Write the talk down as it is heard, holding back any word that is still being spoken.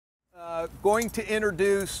going to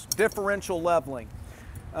introduce differential leveling,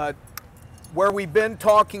 where we've been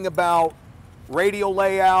talking about radial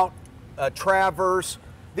layout, traverse.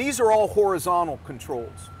 These are all horizontal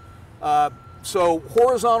controls. So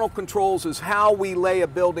horizontal controls is how we lay a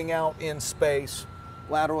building out in space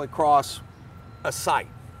laterally across a site.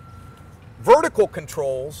 Vertical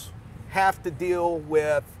controls have to deal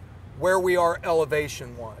with where we are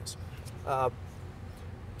elevation-wise.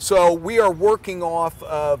 So we are working off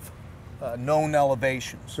of known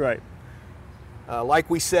elevations. Right. Like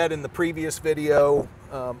we said in the previous video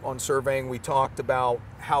on surveying, we talked about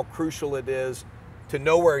how crucial it is to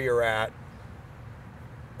know where you're at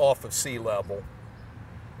off of sea level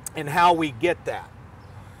and how we get that.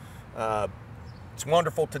 It's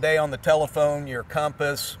wonderful today on the telephone, your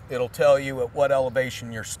compass, it'll tell you at what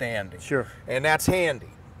elevation you're standing. Sure. And that's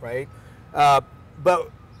handy, right?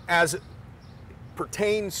 But as it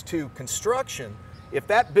pertains to construction, if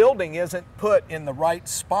that building isn't put in the right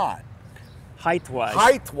spot, Height-wise,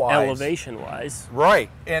 elevation-wise.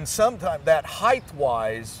 Right, and sometimes that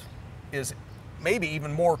height-wise is maybe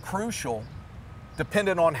even more crucial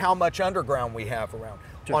depending on how much underground we have around.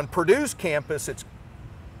 Sure. On Purdue's campus,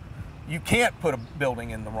 you can't put a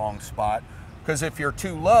building in the wrong spot, because if you're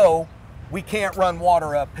too low, we can't run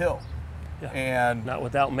water uphill. Yeah. And not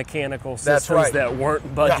without mechanical systems that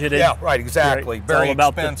weren't budgeted. Yeah, right, exactly. Right. Very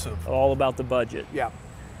expensive. All about the budget. Yeah.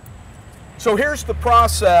 So here's the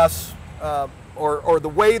process, or the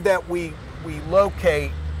way that we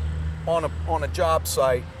locate on a job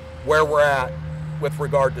site where we're at with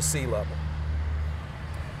regard to sea level.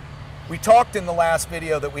 We talked in the last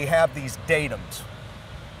video that we have these datums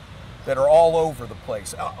that are all over the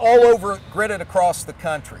place, all over, gridded across the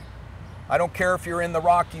country. I don't care if you're in the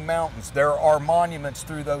Rocky Mountains, there are monuments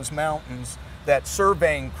through those mountains that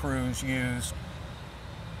surveying crews use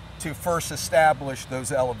to first establish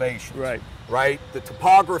those elevations. Right. Right? The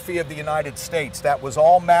topography of the United States, that was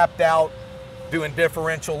all mapped out doing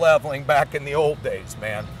differential leveling back in the old days,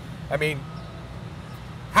 man. I mean,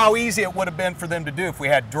 how easy it would have been for them to do if we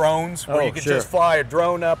had drones where you could just fly a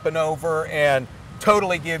drone up and over, and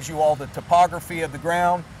totally gives you all the topography of the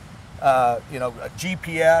ground, you know, a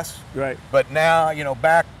GPS. Right. But now, you know,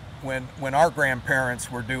 back when our grandparents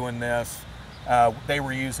were doing this, they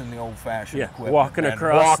were using the old-fashioned equipment. Walking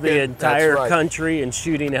across the entire country and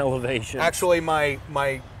shooting elevations. Actually,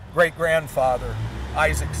 my great-grandfather,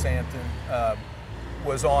 Isaac Santon,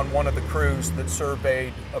 was on one of the crews that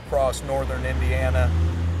surveyed across northern Indiana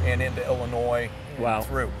and into Illinois and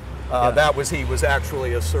through. He was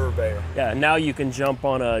actually a surveyor. Yeah, now you can jump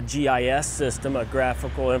on a GIS system, a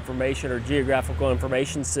graphical information or geographical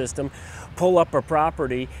information system, pull up a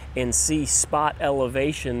property and see spot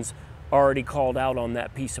elevations already called out on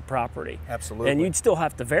that piece of property. Absolutely. And you'd still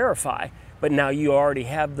have to verify, but now you already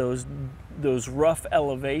have those rough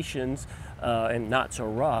elevations, and not so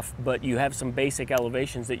rough, but you have some basic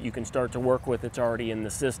elevations that you can start to work with. It's already in the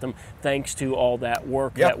system, thanks to all that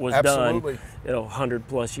work that was done, you know,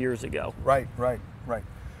 100+ years ago. Right.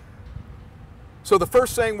 So the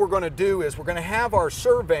first thing we're going to do is we're going to have our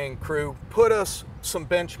surveying crew put us some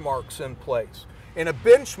benchmarks in place. And a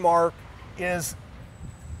benchmark is,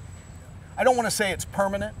 I don't want to say it's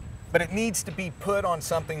permanent, but it needs to be put on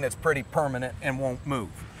something that's pretty permanent and won't move.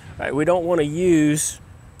 Right, we don't want to use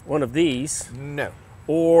one of these. No.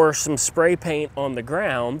 Or some spray paint on the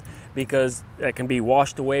ground, because that can be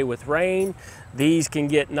washed away with rain. These can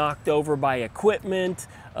get knocked over by equipment,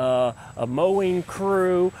 a mowing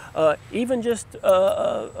crew, even just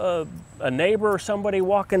a neighbor or somebody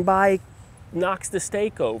walking by knocks the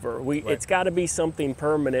stake over. It's got to be something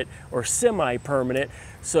permanent or semi-permanent,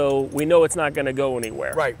 so we know it's not going to go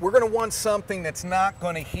anywhere. Right. We're going to want something that's not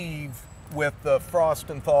going to heave with the frost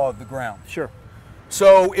and thaw of the ground. Sure.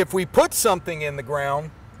 So if we put something in the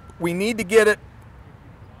ground, we need to get it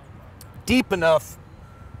deep enough,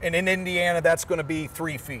 and in Indiana that's going to be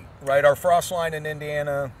 3 feet, right? Our frost line in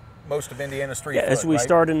Indiana, most of Indiana's 3 foot, as we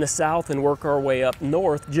start in the south and work our way up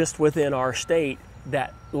north, just within our state,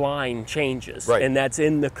 that line changes, and that's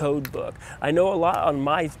in the code book. I know a lot on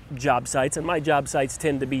my job sites, and my job sites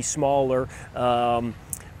tend to be smaller,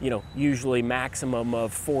 you know, usually maximum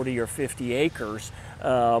of 40 or 50 acres.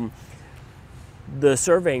 The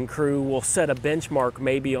surveying crew will set a benchmark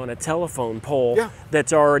maybe on a telephone pole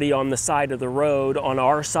that's already on the side of the road, on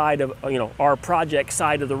our side of, you know, our project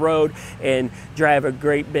side of the road, and drive a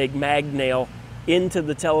great big mag nail into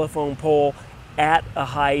the telephone pole at a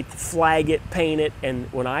height, flag it, paint it,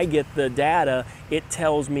 and when I get the data, it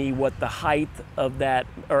tells me what the height of that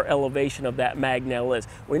or elevation of that magnel is.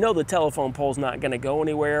 We know the telephone pole's not going to go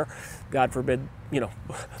anywhere. God forbid, you know,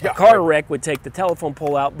 a car wreck would take the telephone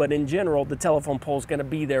pole out, but in general, the telephone pole's going to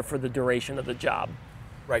be there for the duration of the job.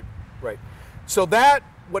 Right, right. So that,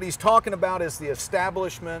 what he's talking about is the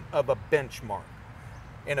establishment of a benchmark.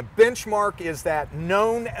 And a benchmark is that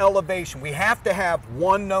known elevation. We have to have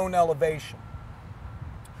one known elevation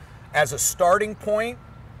as a starting point,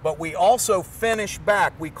 but we also finish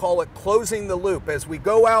back. We call it closing the loop. As we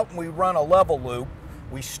go out and we run a level loop,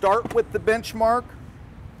 we start with the benchmark,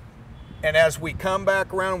 and as we come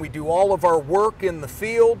back around, we do all of our work in the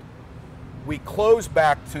field, we close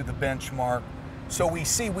back to the benchmark. So we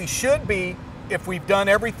see we should be, if we've done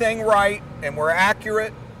everything right and we're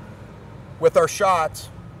accurate with our shots,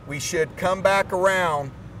 we should come back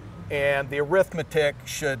around and the arithmetic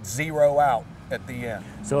should zero out at the end.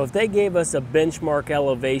 So if they gave us a benchmark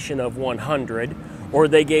elevation of 100, or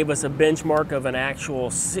they gave us a benchmark of an actual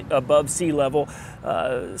above sea level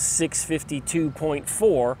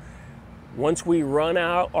 652.4, once we run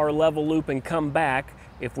out our level loop and come back,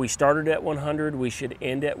 if we started at 100, we should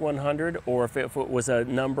end at 100, or if it was a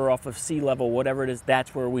number off of sea level, whatever it is,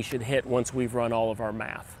 that's where we should hit once we've run all of our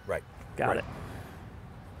math. Right. Got it.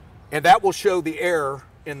 And that will show the error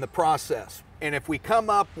in the process. And if we come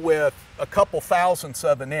up with a couple thousandths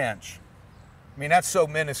of an inch, I mean, that's so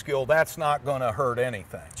minuscule, that's not going to hurt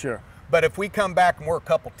anything. Sure. But if we come back and we're a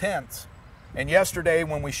couple tenths, and yesterday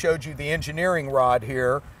when we showed you the engineering rod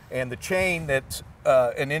here and the chain that's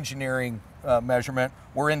an engineering measurement,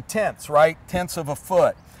 we're in tenths, right? Tenths of a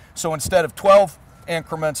foot. So instead of 12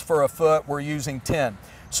 increments for a foot, we're using 10.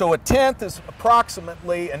 So a tenth is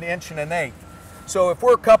approximately an inch and an eighth. So if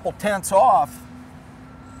we're a couple tenths off,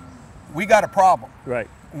 we got a problem. Right.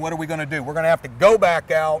 What are we going to do? We're going to have to go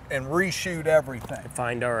back out and reshoot everything.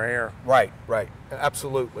 Find our error. Right, right,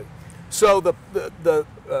 absolutely. So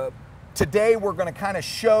today we're going to kind of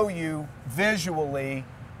show you visually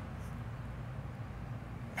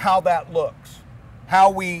how that looks, how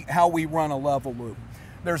we run a level loop.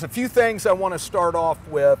 There's a few things I want to start off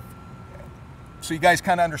with so you guys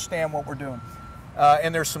kind of understand what we're doing.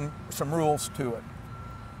 And there's some rules to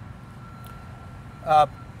it.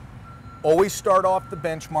 Always start off the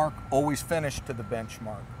benchmark, always finish to the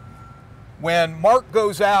benchmark. When Mark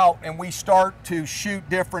goes out and we start to shoot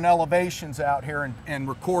different elevations out here and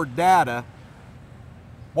record data,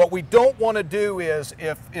 what we don't want to do is,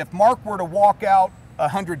 if Mark were to walk out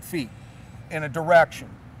 100 feet in a direction,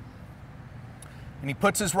 and he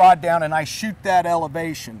puts his rod down and I shoot that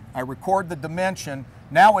elevation, I record the dimension,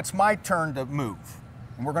 now it's my turn to move.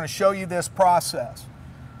 And we're going to show you this process.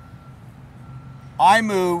 I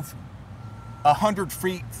move 100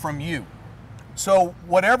 feet from you. So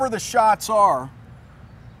whatever the shots are,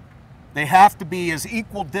 they have to be as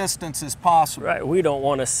equal distance as possible. Right, we don't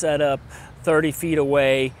want to set up 30 feet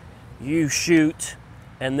away, you shoot,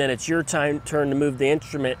 and then it's your turn to move the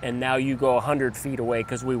instrument, and now you go 100 feet away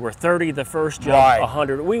because we were 30 the first jump, right.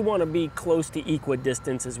 100. We want to be close to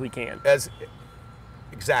equidistant as we can.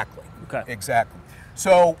 Exactly. Okay. Exactly.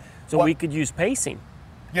 So we could use pacing.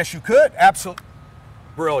 Yes, you could. Absolutely.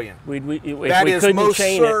 Brilliant. That is most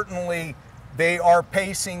certainly, they are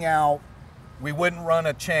pacing out. We wouldn't run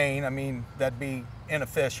a chain. I mean, that'd be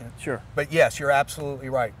inefficient. Sure. But yes, you're absolutely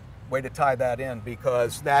right. Way to tie that in,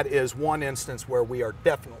 because that is one instance where we are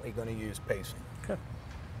definitely going to use pacing. Okay.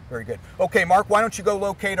 Very good. Okay, Mark, why don't you go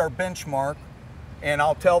locate our benchmark, and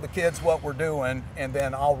I'll tell the kids what we're doing, and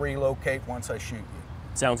then I'll relocate once I shoot you.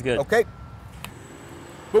 Sounds good. Okay.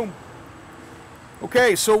 Boom.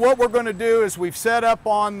 Okay, so what we're going to do is we've set up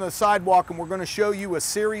on the sidewalk, and we're going to show you a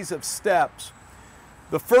series of steps.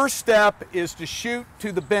 The first step is to shoot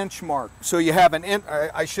to the benchmark. So you have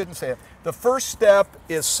I shouldn't say it. The first step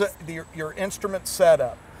is your instrument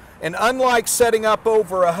setup. And unlike setting up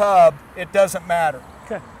over a hub, it doesn't matter.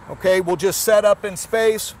 Okay. Okay, we'll just set up in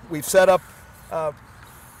space. We've set up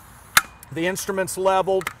the instruments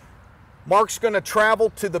leveled. Mark's going to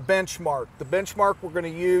travel to the benchmark. The benchmark, we're going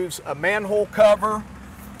to use a manhole cover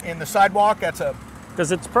in the sidewalk.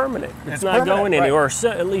 Because it's permanent. It's not permanent, going anywhere, or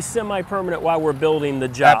at least semi-permanent while we're building the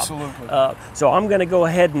job. Absolutely. So I'm going to go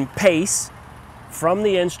ahead and pace from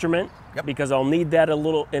the instrument, yep, because I'll need that a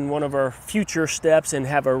little in one of our future steps, and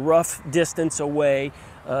have a rough distance away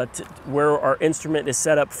to where our instrument is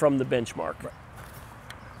set up from the benchmark. Right.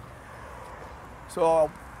 So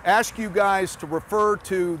I'll ask you guys to refer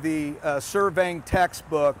to the surveying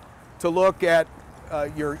textbook to look at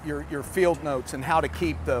your field notes and how to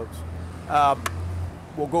keep those.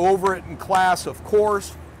 We'll go over it in class, of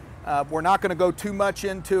course, We're not going to go too much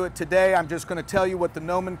into it today. I'm just going to tell you what the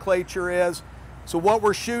nomenclature is. So what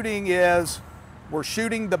we're shooting is, we're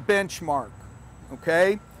shooting the benchmark,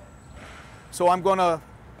 okay? So I'm going to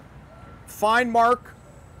find mark.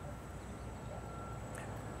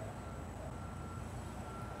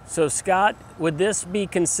 So Scott, would this be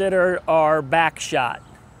considered our back shot?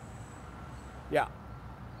 Yeah.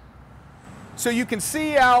 So you can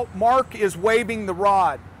see out Mark is waving the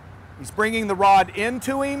rod. He's bringing the rod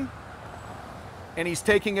into him and he's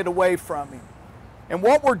taking it away from him. And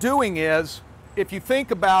what we're doing is, if you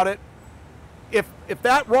think about it, if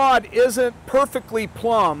that rod isn't perfectly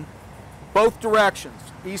plumb, both directions,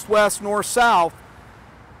 east, west, north, south,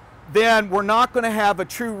 then we're not going to have a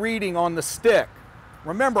true reading on the stick.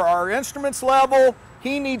 Remember, our instrument's level,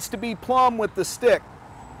 he needs to be plumb with the stick.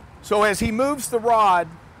 So as he moves the rod,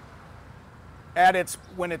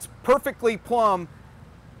 when it's perfectly plumb,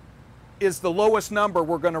 is the lowest number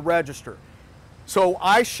we're going to register. So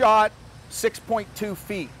I shot 6.2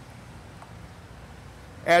 feet.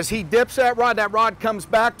 As he dips that rod comes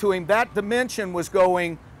back to him. That dimension was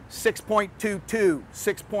going 6.22,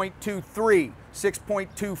 6.23,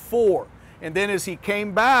 6.24. And then as he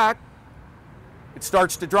came back, it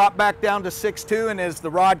starts to drop back down to 6.2, and as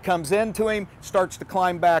the rod comes into him, it starts to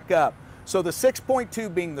climb back up. So the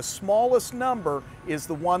 6.2 being the smallest number is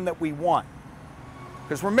the one that we want.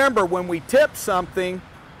 Because remember, when we tip something,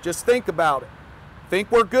 just think about it.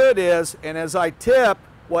 Think where good is, and as I tip,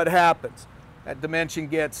 what happens? That dimension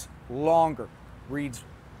gets longer, reads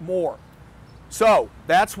more. So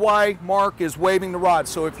that's why Mark is waving the rod.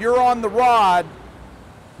 So if you're on the rod,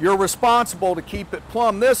 you're responsible to keep it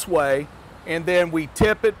plumb this way, and then we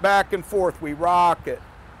tip it back and forth, we rock it,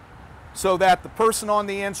 so that the person on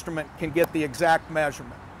the instrument can get the exact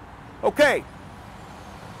measurement. Okay,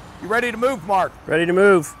 you ready to move, Mark? Ready to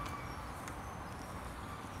move.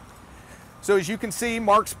 So as you can see,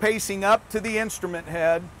 Mark's pacing up to the instrument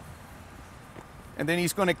head, and then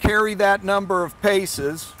he's going to carry that number of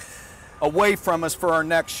paces away from us for our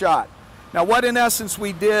next shot. Now what in essence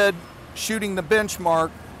we did shooting the benchmark,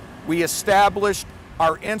 we established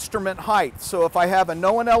our instrument height. So if I have a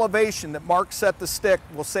known elevation that Mark set the stick,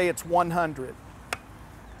 we'll say it's 100.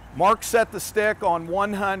 Mark set the stick on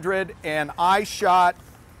 100 and I shot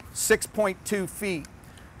 6.2 feet.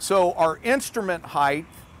 So our instrument height,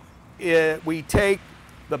 we take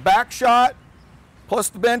the back shot plus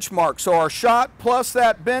the benchmark. So our shot plus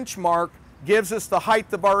that benchmark gives us the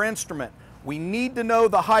height of our instrument. We need to know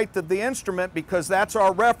the height of the instrument because that's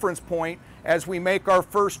our reference point as we make our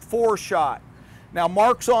first 4 shot. Now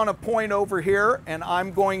Mark's on a point over here and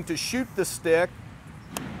I'm going to shoot the stick.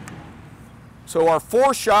 So our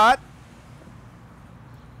 4 shot,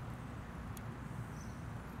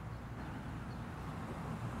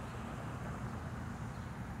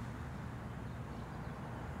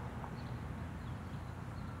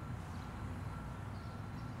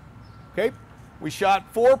 okay, we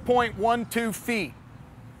shot 4.12 feet.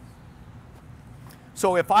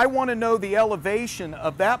 So if I want to know the elevation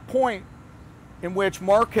of that point in which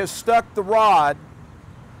Mark has stuck the rod,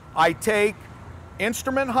 I take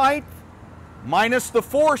instrument height minus the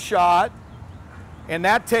 4 shot, and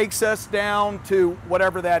that takes us down to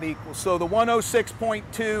whatever that equals. So the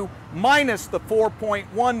 106.2 minus the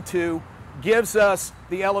 4.12 gives us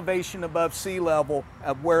the elevation above sea level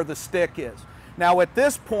of where the stick is. Now at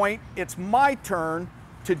this point, it's my turn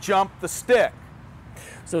to jump the stick.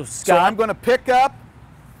 So Scott, So I'm going to pick up,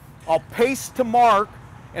 I'll pace to Mark,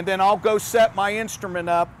 and then I'll go set my instrument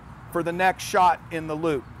up for the next shot in the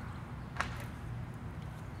loop.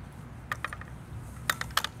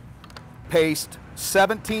 Paced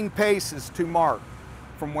 17 paces to Mark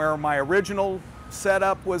from where my original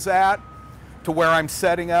setup was at to where I'm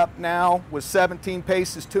setting up now was 17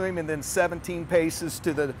 paces to him and then 17 paces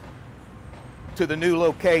to the new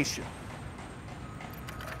location.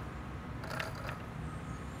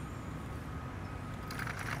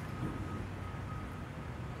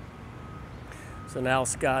 So now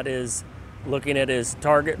Scott is looking at his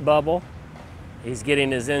target bubble. He's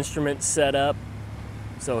getting his instrument set up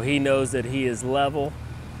so he knows that he is level.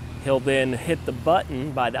 He'll then hit the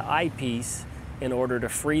button by the eyepiece in order to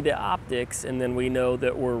free the optics, and then we know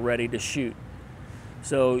that we're ready to shoot.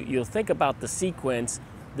 So you'll think about the sequence.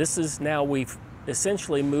 This is now we've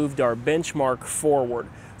essentially moved our benchmark forward.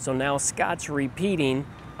 So now Scott's repeating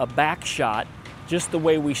a back shot just the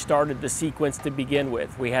way we started the sequence to begin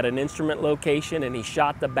with. We had an instrument location and he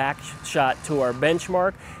shot the back shot to our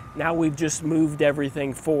benchmark. Now we've just moved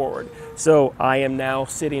everything forward. So I am now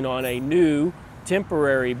sitting on a new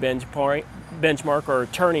temporary benchmark or a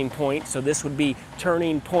turning point. So this would be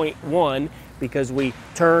turning point 1. because we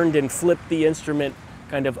turned and flipped the instrument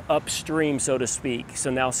kind of upstream, so to speak. So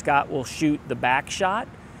now Scott will shoot the back shot.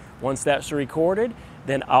 Once that's recorded,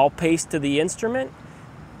 then I'll pace to the instrument,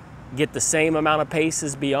 get the same amount of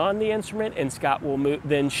paces beyond the instrument, and Scott will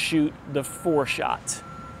then shoot the fore shot.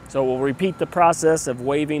 So we'll repeat the process of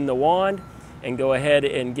waving the wand and go ahead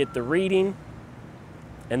and get the reading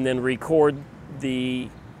and then record the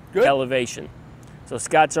elevation. So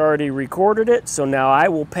Scott's already recorded it, so now I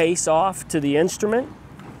will pace off to the instrument.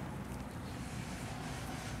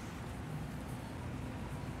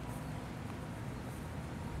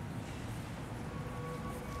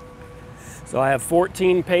 So I have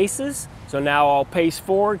 14 paces. So now I'll pace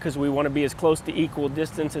forward because we want to be as close to equal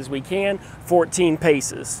distance as we can. 14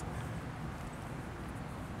 paces.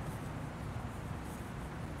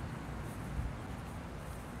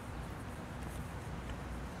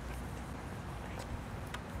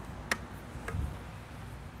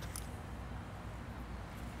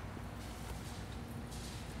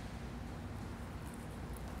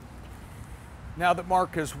 Now that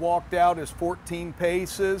Mark has walked out his 14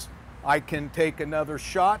 paces, I can take another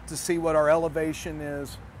shot to see what our elevation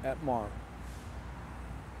is at Mark.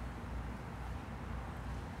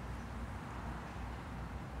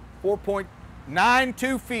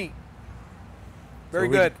 .92 feet. Very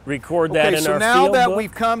good. Record that in our field book. So now that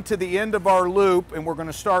we've come to the end of our loop and we're going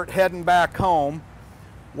to start heading back home,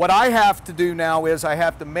 what I have to do now is I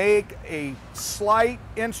have to make a slight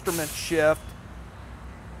instrument shift,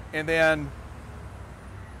 and then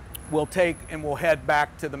we'll head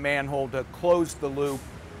back to the manhole to close the loop.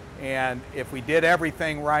 And if we did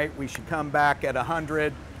everything right, we should come back at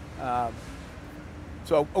 100.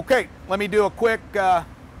 So, okay, let me do a quick, I'm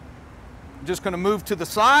just going to move to the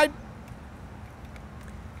side.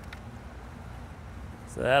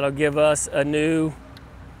 So that'll give us a new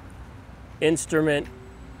instrument,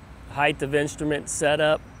 height of instrument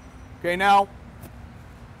setup. Okay, now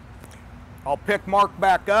I'll pick Mark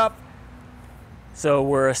back up. So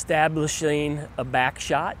we're establishing a back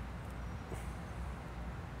shot.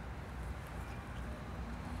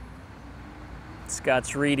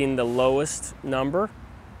 Scott's reading the lowest number.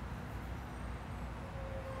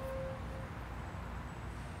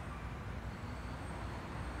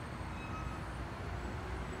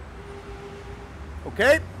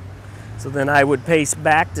 Okay. So then I would pace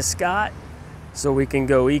back to Scott so we can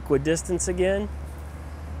go equidistance again.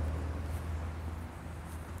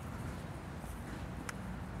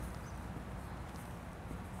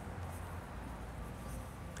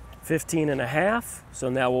 .5, so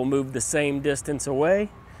now we'll move the same distance away.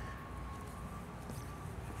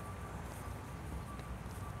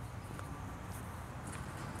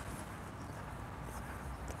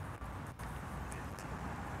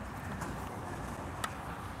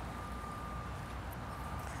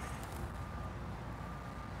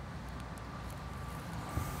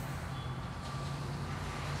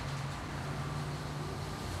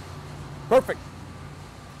 Perfect.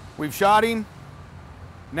 We've shot him.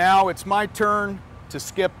 Now it's my turn to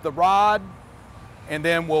skip the rod, and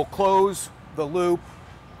then we'll close the loop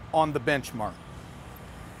on the benchmark.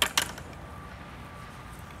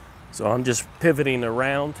 So I'm just pivoting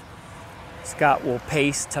around. Scott will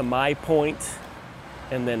pace to my point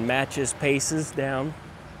and then match his paces down.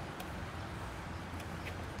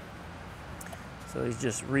 So he's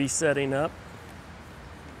just resetting up.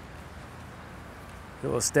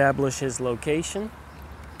 He'll establish his location.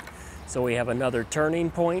 So we have another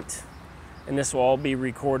turning point, and this will all be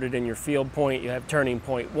recorded in your field point. You have turning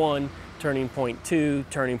point 1, turning point 2,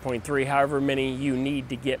 turning point 3, however many you need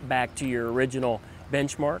to get back to your original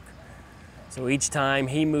benchmark. So each time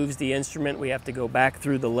he moves the instrument, we have to go back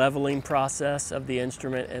through the leveling process of the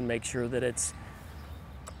instrument and make sure that it's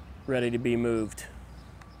ready to be moved.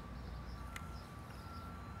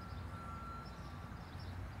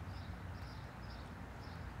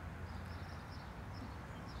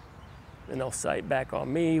 Then they'll sight back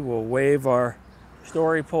on me. We'll wave our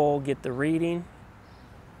story pole, get the reading,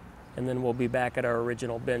 and then we'll be back at our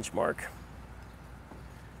original benchmark.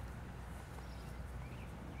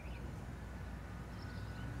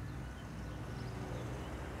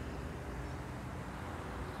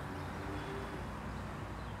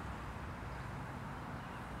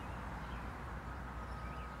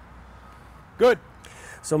 Good.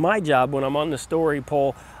 So my job when I'm on the story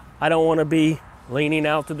pole, I don't want to be leaning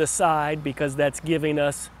out to the side because that's giving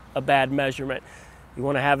us a bad measurement. You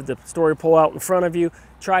want to have the story pole out in front of you.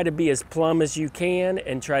 Try to be as plumb as you can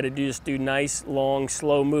and try to just do nice, long,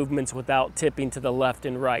 slow movements without tipping to the left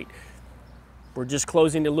and right. We're just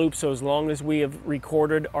closing the loop, so as long as we have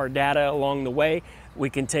recorded our data along the way, we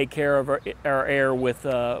can take care of our error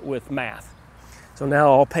with math. So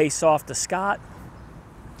now I'll pace off to Scott.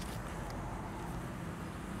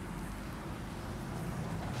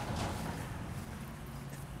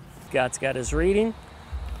 Scott's got his reading,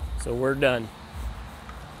 so we're done.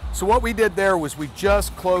 So what we did there was we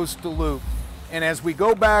just closed the loop. And as we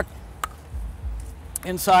go back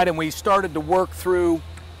inside and we started to work through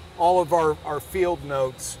all of our field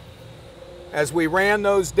notes, as we ran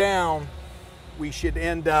those down, we should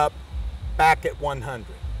end up back at 100.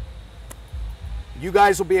 You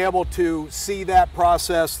guys will be able to see that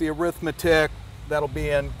process, the arithmetic. That'll be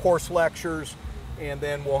in course lectures, and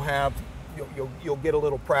then we'll have, you'll get a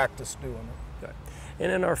little practice doing it. Okay.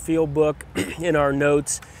 And in our field book, in our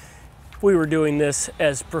notes, if we were doing this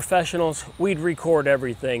as professionals, we'd record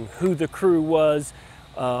everything, who the crew was,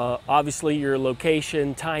 obviously your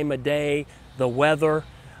location, time of day, the weather.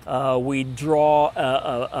 We'd draw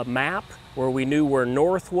a map where we knew where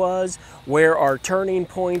north was, where our turning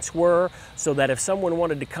points were, so that if someone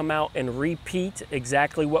wanted to come out and repeat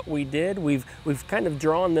exactly what we did, we've kind of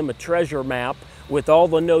drawn them a treasure map with all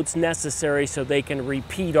the notes necessary so they can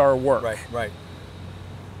repeat our work. Right, right.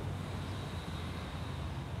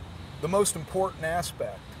 The most important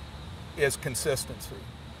aspect is consistency,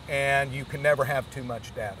 and you can never have too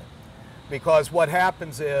much data, because what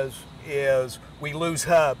happens is we lose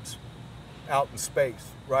hubs out in space,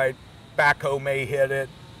 right? Backhoe may hit it,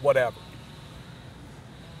 whatever.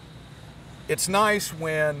 It's nice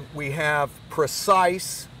when we have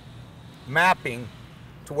precise mapping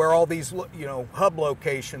to where all these, hub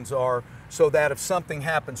locations are, so that if something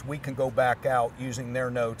happens, we can go back out using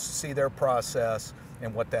their notes, see their process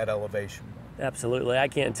and what that elevation was. Absolutely. I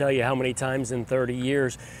can't tell you how many times in 30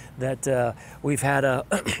 years that we've had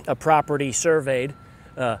a property surveyed,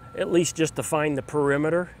 at least just to find the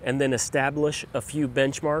perimeter and then establish a few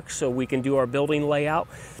benchmarks so we can do our building layout.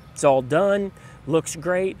 It's all done, looks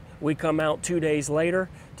great. We come out 2 days later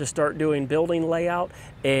to start doing building layout,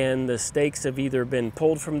 and the stakes have either been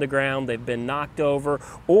pulled from the ground, they've been knocked over,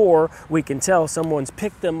 or we can tell someone's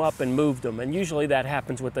picked them up and moved them. And usually that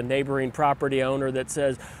happens with the neighboring property owner that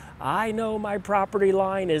says, I know my property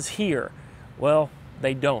line is here. Well,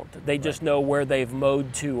 they don't. They just know where they've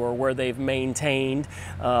mowed to or where they've maintained,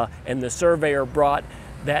 and the surveyor brought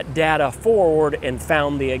that data forward and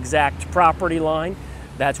found the exact property line.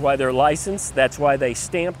 That's why they're licensed. That's why they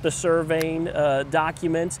stamp the surveying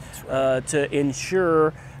documents to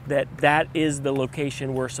ensure that that is the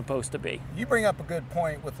location we're supposed to be. You bring up a good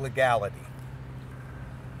point with legality.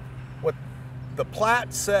 What the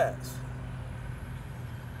plat says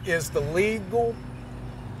is the legal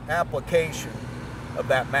application of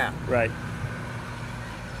that map. Right.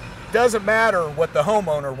 Doesn't matter what the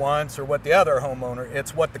homeowner wants or what the other homeowner,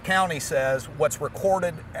 it's what the county says, what's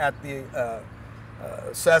recorded at the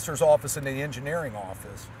assessor's office and the engineering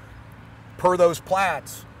office. Per those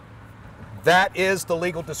plats, that is the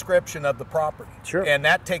legal description of the property. Sure. And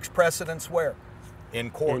that takes precedence where? In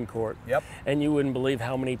court. In court. Yep. And you wouldn't believe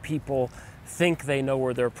how many people think they know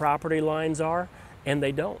where their property lines are, and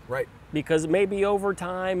they don't. Right. Because maybe over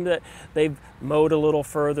time that they've mowed a little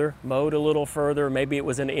further, maybe it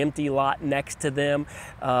was an empty lot next to them,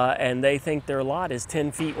 and they think their lot is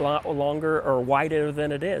 10 feet longer or wider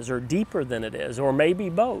than it is, or deeper than it is, or maybe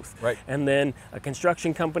both. Right. And then a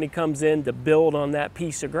construction company comes in to build on that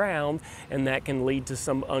piece of ground, and that can lead to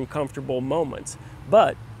some uncomfortable moments.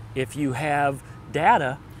 But if you have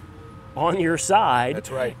data on your side,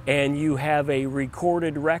 that's right, and you have a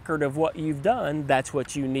recorded record of what you've done, that's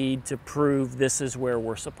what you need to prove this is where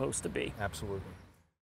we're supposed to be. Absolutely.